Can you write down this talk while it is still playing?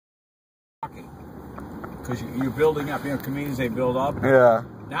because you're building up. You know, comedians, they build up. Yeah.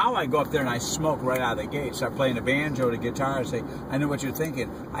 Now I go up there and I smoke right out of the gate. Start playing the banjo, the guitar. I say, I know what you're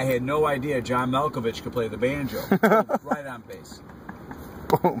thinking. I had no idea John Malkovich could play the banjo. Right on base.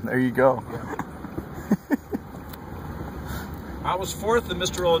 Boom, there you go. Yeah. I was 4th in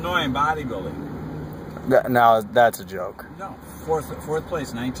Mr. Illinois in bodybuilding. Now that's a joke. No, fourth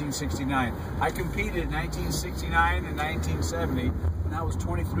place, 1969. I competed in 1969 and 1970 when I was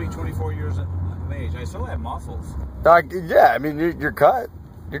 23, 24 years of age. I still have muscles. Yeah, I mean, you're cut.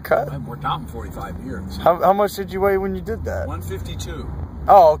 You're cut. I've worked out in 45 years. How much did you weigh when you did that? 152.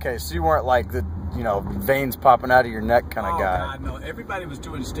 Oh, okay. So you weren't like the, you know, veins popping out of your neck kind of guy. Oh, God, no. Everybody was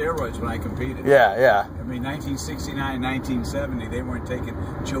doing steroids when I competed. Yeah, yeah. I mean, 1969, 1970, they weren't taking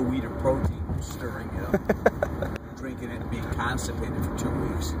Joe Weider protein, stirring it up, drinking it, and being constipated for 2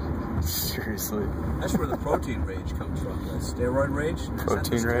 weeks. Seriously. That's where the protein rage comes from. The steroid rage?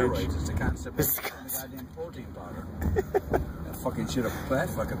 Protein rage? It's the constipation from the goddamn protein powder. That fucking shit up, that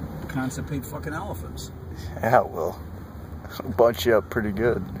fucking constipate fucking elephants. Yeah, well, bunch you up pretty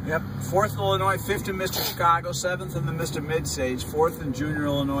good. Yep. 4th Illinois, 5th in Mr. Chicago, 7th in the Mr. Mid-Stage, 4th in Junior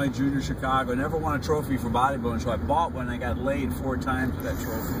Illinois, Junior Chicago. Never won a trophy for bodybuilding, so I bought one. I got laid 4 times with that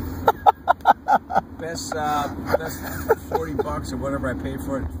trophy. Best 40 bucks or whatever I paid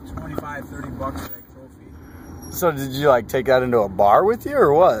for it, 25, 30 bucks for that trophy. So did you like take that into a bar with you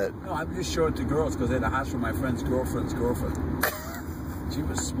or what? No, I would just show it to girls because they had a house for my friend's girlfriend's girlfriend. She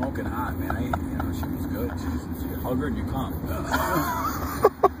was smoking hot, man. You know, she was good. She hug her and you come.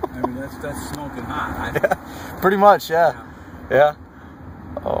 I mean, that's smoking hot. Yeah, pretty much, yeah. Yeah.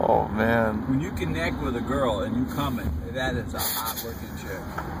 Oh man. When you connect with a girl and you come in, that is a hot looking chick.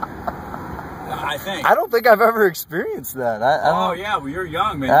 I think. I don't think I've ever experienced that. Oh yeah, well you're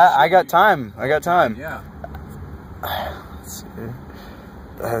young, man. I got time. I got time. Yeah. Let's see.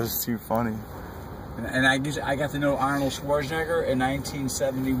 That is too funny. And I got to know Arnold Schwarzenegger in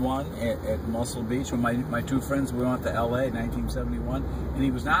 1971 at Muscle Beach with my 2 friends. We went to LA in 1971, and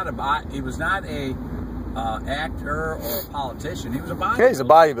he was not a actor or a politician. He was a bodybuilder. Yeah, he's a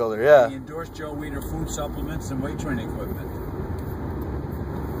bodybuilder. Yeah. He endorsed Joe Weider food supplements and weight training equipment.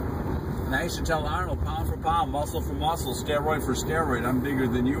 And I used to tell Arnold, pound for pound, muscle for muscle, steroid for steroid, I'm bigger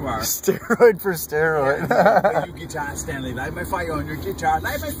than you are. Steroid for steroid. Yeah, you guitar, Stanley, light my fire on your guitar,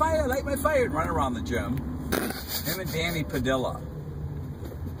 light my fire, and run around the gym. Him and Danny Padilla.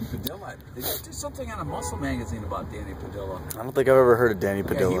 Padilla, they did something on a Muscle magazine about Danny Padilla. I don't think I've ever heard of Danny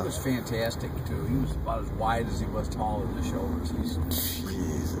Padilla. Yeah, he was fantastic too. He was about as wide as he was tall in the shoulders.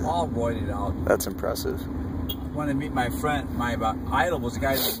 He's all roided out. That's impressive. I wanted to meet my friend, my idol was a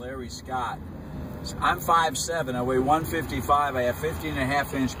guy named Larry Scott. I'm 5'7", I weigh 155, I have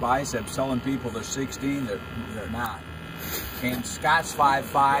 15.5-inch biceps, telling people they're 16, they're not. And Scott's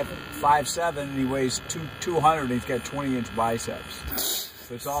 5'5", 5'7", and he weighs 200, and he's got 20-inch biceps.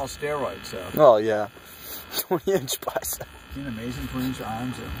 So it's all steroids, so. Oh, yeah. 20-inch biceps. Isn't it amazing, 20-inch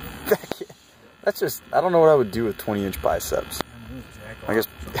arms? That's just, I don't know what I would do with 20-inch biceps. I guess.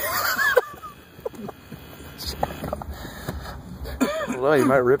 Well, you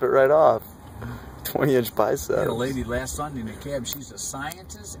might rip it right off. 20-inch biceps. I had a lady last Sunday in the cab. She's a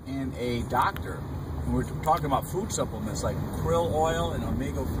scientist and a doctor. And we're talking about food supplements like krill oil and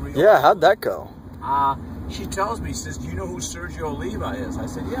omega-3 oil. Yeah, how'd that go? She tells me, she says, do you know who Sergio Oliva is? I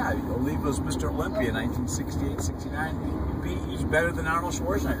said, yeah, Oliva's Mr. Olympia, 1968, 69. He's better than Arnold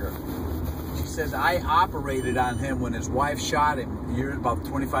Schwarzenegger. She says, I operated on him when his wife shot him about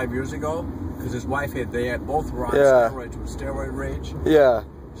 25 years ago. Because his wife both were on steroids with steroid rage. Yeah.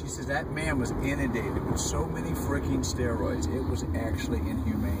 She says that man was inundated with so many freaking steroids. It was actually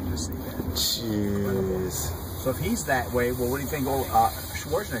inhumane to see that. Jeez. So if he's that way, well, what do you think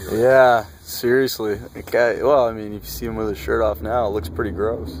Schwarzenegger is? Yeah, seriously. Okay. Well, I mean, if you see him with his shirt off now, it looks pretty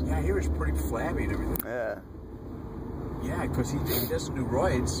gross. Yeah, he was pretty flabby and everything. Yeah. Yeah, because he doesn't do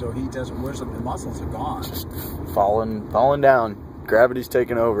roids, so he doesn't. Where's the muscles are gone? Falling down. Gravity's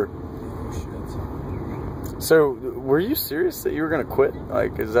taking over. So, were you serious that you were going to quit?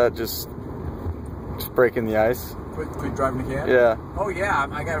 Like, is that just breaking the ice? Quit driving the cab? Yeah. Oh, yeah.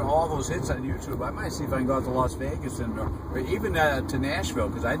 I got all those hits on YouTube. I might see if I can go out to Las Vegas or even to Nashville,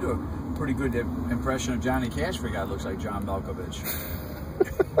 because I do a pretty good impression of Johnny Cash for a guy that looks like John Malkovich.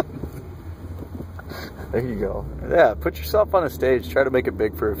 There you go. Yeah, put yourself on a stage. Try to make it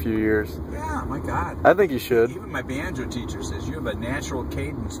big for a few years. Yeah, my God. I think you should. Even my banjo teacher says you have a natural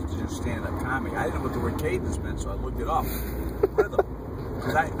cadence to do stand-up comedy. I didn't know what the word cadence meant, so I looked it up. Rhythm.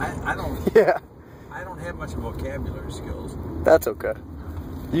 Because I don't. Yeah. I don't have much vocabulary skills. That's okay.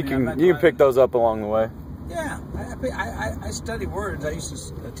 You can pick those up along the way. Yeah, I study words. I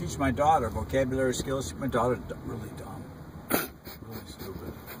used to teach my daughter vocabulary skills. My daughter's really dumb, really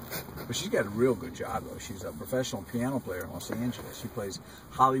stupid. But she's got a real good job, though. She's a professional piano player in Los Angeles. She plays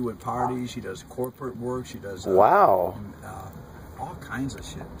Hollywood parties. She does corporate work. She does wow, all kinds of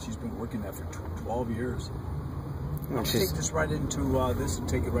shit. She's been working there for 12 years. I'll She's- take this right into this and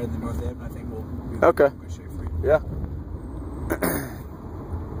take it right into North Avenue. I think we'll be Okay. in good shape for you. yeah.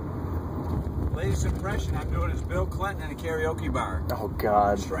 Latest impression I'm doing is Bill Clinton in a karaoke bar. Oh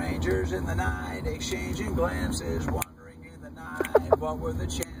God. Strangers in the night, exchanging glances, wandering in the night. What were the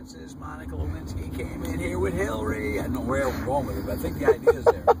chances Monica Lewinsky came in here with Hillary? I don't know where I'm going with it, but I think the idea is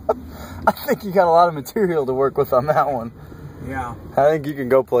there. I think you got a lot of material to work with on that one. Yeah. I think you can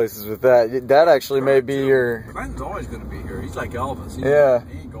go places with that. That actually may be your. Clinton's always going to be here. He's like Elvis. Yeah.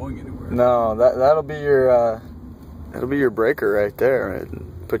 He ain't going anywhere. No, that'll be your. That'll be your breaker right there. It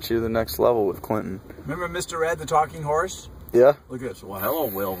put you to the next level with Clinton. Remember Mr. Ed, the talking horse? Yeah. Look at this. Well, hello,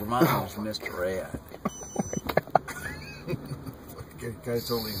 Wilbur. My name is Mr. Ed. Guy's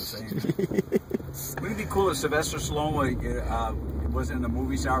totally insane. Wouldn't it be cool if Sylvester Stallone was in the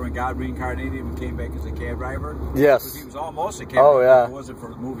movie star when God reincarnated him and came back as a cab driver? Yes. Because he was almost a cab Oh, driver. yeah. If it wasn't for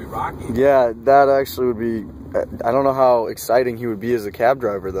the movie Rocky. Yeah, that actually would be. I don't know how exciting he would be as a cab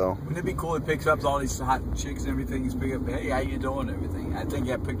driver, though. Wouldn't it be cool? He picks up all these hot chicks and everything. He's picking up, hey, how you doing? And everything. I think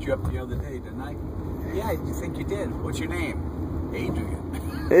I picked you up the other day, didn't I? Yeah, you think you did. What's your name?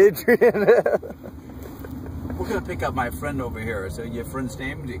 Adrian. Adrian. We're gonna pick up my friend over here. So your friend's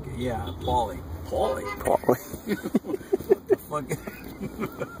name? Yeah, Paulie. Paulie. What the fuck?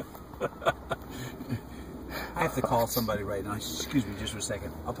 I have to call somebody right now. Excuse me just for a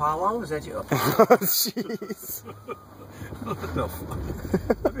second. Apollo, is that you? Jeez. What the fuck?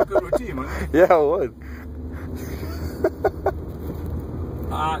 That'd be a good routine, wouldn't it? Yeah, it would.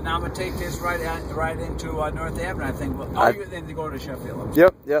 Now I'm gonna take this right into North Avenue. I think. You're then to go to Sheffield.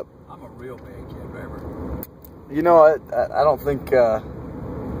 Yep, yep. I'm a real bad cab driver. You know, I don't think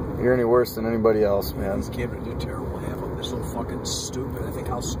you're any worse than anybody else, man. These cab drivers are terrible. Half of them are so fucking stupid. I think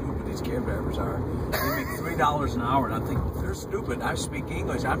how stupid these cab drivers are. They make $3 an hour, and I think they're stupid. I speak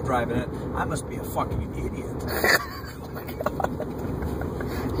English. I'm driving it. I must be a fucking idiot.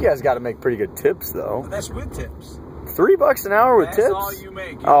 You guys got to make pretty good tips, though. But that's with tips. $3 an hour with That's tips? all you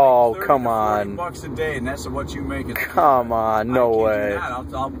make. You Oh, make 30 come to 40 on. $40 a day, and that's what you make. Come on, no way.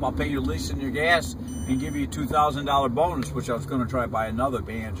 I'll pay you at least in your gas and give you a $2,000 bonus, which I was going to try to buy another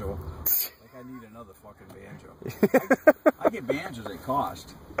banjo. Like I need another fucking banjo. I get banjos at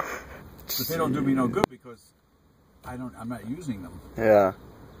cost, but they don't do me no good because I'm not using them. Yeah.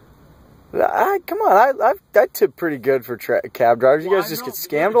 Come on, I tip pretty good for cab drivers. You guys just get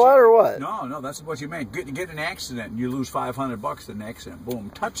scammed a lot or what? No, that's what you make. Get an accident and you lose $500 in an accident. Boom,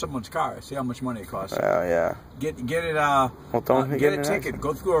 touch someone's car. See how much money it costs. Oh, yeah. Get it. Well, don't Get a ticket.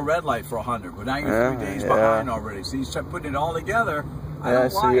 Go through a red light for $100. But now you're 3 days behind already. So you start putting it all together. I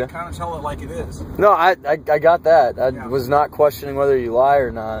don't lie. You kind of tell it like it is. No, I got that. I Yeah. was not questioning whether you lie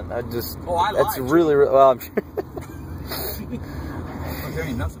or not. I just. Oh, I That's lie, really. Well, I'm sure. But there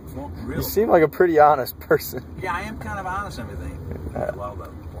ain't nothing wrong. Real. You seem like a pretty honest person. Yeah, I am kind of honest and everything. Well,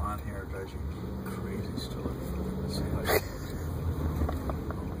 that blonde hair drives you crazy still. Let's see how you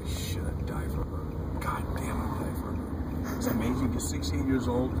holy shit, I'd die for her. God damn, I'd die for her. It's amazing. You're 16 years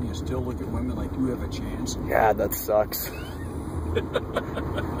old and you still look at women like you have a chance. Yeah, that sucks.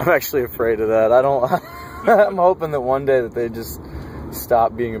 I'm actually afraid of that. I don't. I'm hoping that one day that they just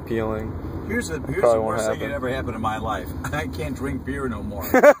stop being appealing. Here's the worst thing that ever happened in my life. I can't drink beer no more.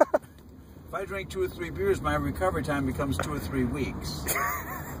 If I drink 2 or 3 beers, my recovery time becomes 2 or 3 weeks.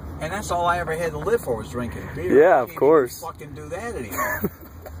 And that's all I ever had to live for was drinking beer. Yeah, of course. I can't even fucking do that anymore.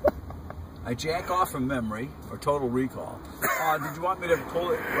 I jack off from memory or total recall. Did you want me to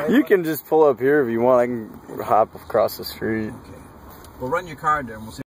pull it right You can just pull up here if you want. I can hop across the street. Okay. Well, run your card there and we'll see.